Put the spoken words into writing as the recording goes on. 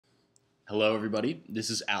Hello everybody, this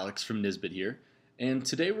is Alex from Nisbet here, and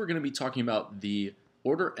today we're going to be talking about the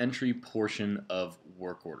order entry portion of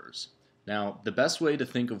work orders. Now, the best way to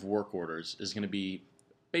think of work orders is going to be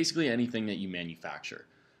basically anything that you manufacture.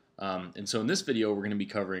 And so in this video we're going to be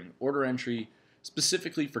covering order entry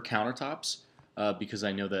specifically for countertops because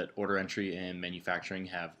I know that order entry and manufacturing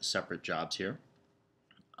have separate jobs here.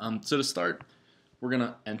 So to start, we're going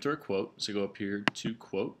to enter a quote, so go up here to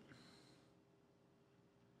quote.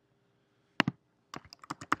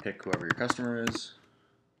 Pick whoever your customer is.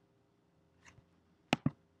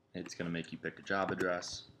 It's going to make you pick a job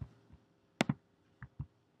address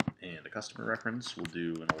and a customer reference. We'll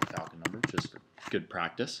do an old Falcon number just for good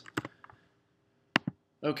practice.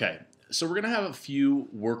 Okay, so we're going to have a few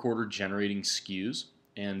work order generating SKUs,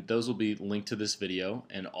 and those will be linked to this video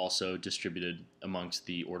and also distributed amongst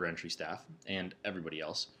the order entry staff and everybody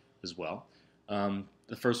else as well.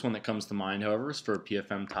 The first one that comes to mind, however, is for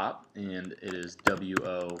PFM top, and it is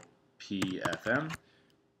WO-PFM.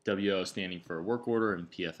 WO standing for work order,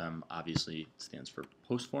 and PFM obviously stands for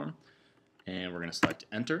post form. And we're going to select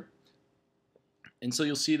enter. And so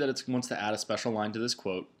you'll see that it wants to add a special line to this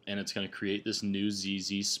quote, and it's going to create this new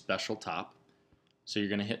ZZ special top. So you're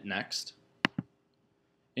going to hit next.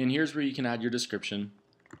 And here's where you can add your description.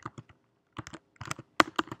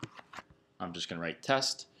 I'm just going to write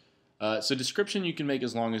test. So description you can make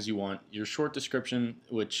as long as you want. Your short description,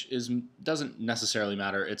 which doesn't necessarily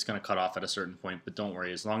matter, it's going to cut off at a certain point, but don't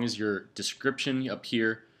worry. As long as your description up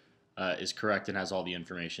here is correct and has all the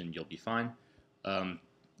information, you'll be fine. The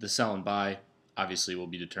sell and buy obviously will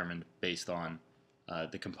be determined based on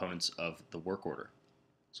the components of the work order.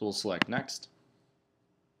 So we'll select next.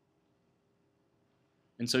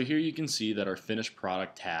 And so here you can see that our finished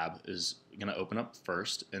product tab is going to open up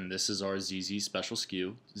first, and this is our ZZ special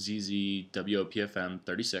SKU, ZZ WOPFM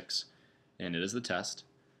 36, and it is the test.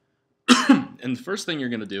 And the first thing you're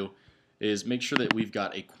going to do is make sure that we've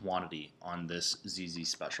got a quantity on this ZZ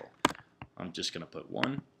special. I'm just going to put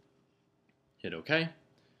 1, hit OK.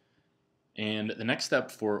 And the next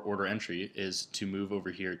step for order entry is to move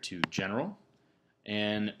over here to General,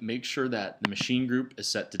 and make sure that the machine group is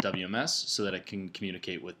set to WMS so that it can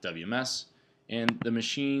communicate with WMS, and the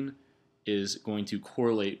machine is going to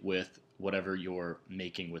correlate with whatever you're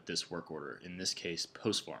making with this work order, in this case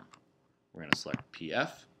post form. We're going to select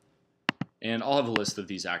PF, and I'll have a list of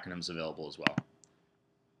these acronyms available as well.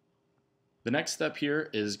 The next step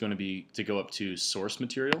here is going to be to go up to source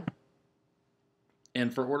material,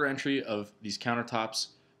 and for order entry of these countertops,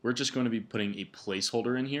 we're just going to be putting a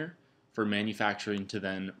placeholder in here for manufacturing to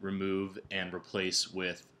then remove and replace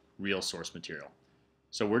with real source material.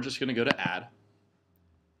 So we're just going to go to add,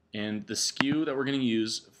 and the SKU that we're going to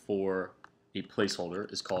use for a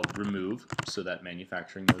placeholder is called remove, so that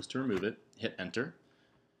manufacturing knows to remove it. Hit enter.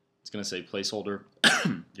 It's going to say placeholder.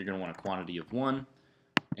 You're going to want a quantity of 1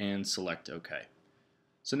 and select OK.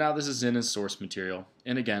 So now this is in as source material,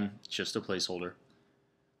 and again, it's just a placeholder.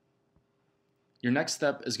 Your next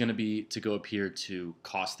step is going to be to go up here to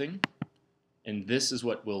costing, and this is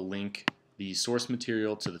what will link the source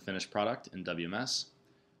material to the finished product in WMS.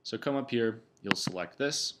 So come up here, you'll select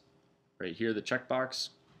this, right here, the checkbox,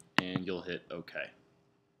 and you'll hit OK.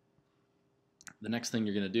 The next thing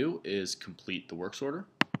you're going to do is complete the works order.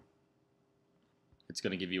 It's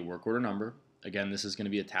going to give you a work order number. Again, this is going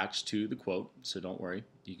to be attached to the quote, so don't worry.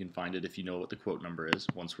 You can find it if you know what the quote number is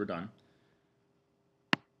once we're done.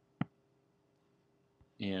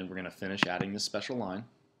 And we're going to finish adding this special line.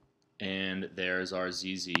 And there's our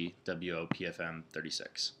ZZ WOPFM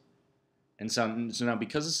 36. And so now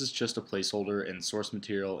because this is just a placeholder and source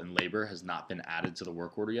material and labor has not been added to the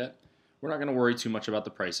work order yet, we're not going to worry too much about the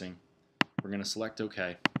pricing. We're going to select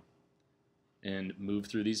OK and move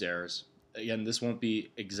through these errors. Again, this won't be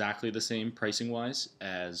exactly the same pricing wise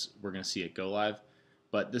as we're going to see it go live,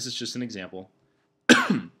 but this is just an example.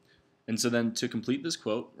 And so then to complete this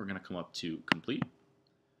quote, we're going to come up to complete.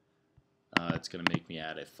 It's going to make me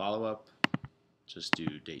add a follow-up. Just do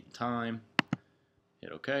date and time,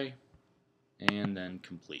 hit OK, and then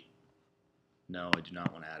complete. No, I do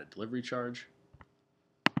not want to add a delivery charge,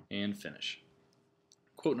 and finish.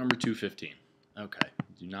 Quote number 215. Okay,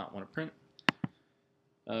 do not want to print.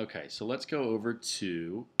 Okay, so let's go over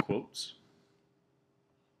to quotes.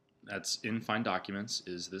 That's in Find Documents,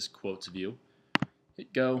 is this quotes view.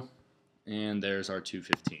 Hit go, and there's our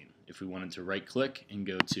 215. If we wanted to right click and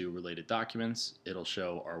go to related documents, it'll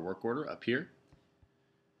show our work order up here.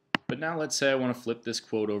 But now let's say I want to flip this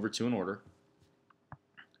quote over to an order.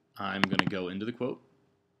 I'm going to go into the quote,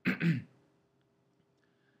 and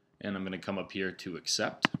I'm going to come up here to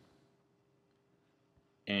accept,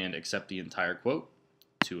 and accept the entire quote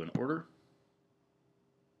to an order.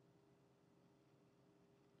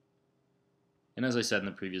 And as I said in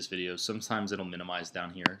the previous video, sometimes it'll minimize down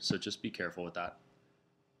here, so just be careful with that.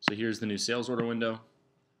 So here's the new sales order window.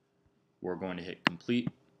 We're going to hit complete.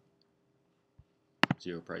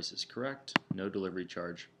 Zero price is correct, no delivery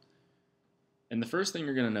charge. And the first thing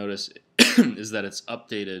you're going to notice is that it's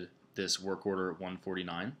updated this work order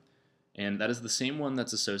 149. And that is the same one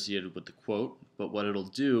that's associated with the quote, but what it'll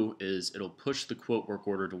do is it'll push the quote work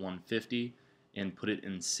order to 150 and put it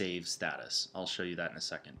in save status. I'll show you that in a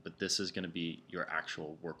second, but this is going to be your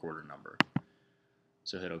actual work order number.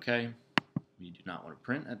 So hit OK. We do not want to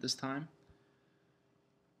print at this time.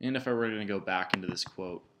 And if I were going to go back into this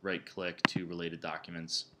quote, right click to related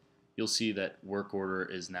documents, you'll see that work order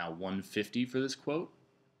is now 150 for this quote,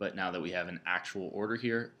 but now that we have an actual order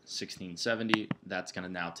here, 1670, that's going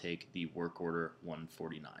to now take the work order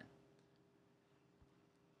 149.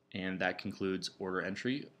 And that concludes order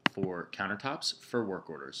entry for countertops for work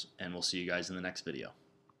orders, and we'll see you guys in the next video.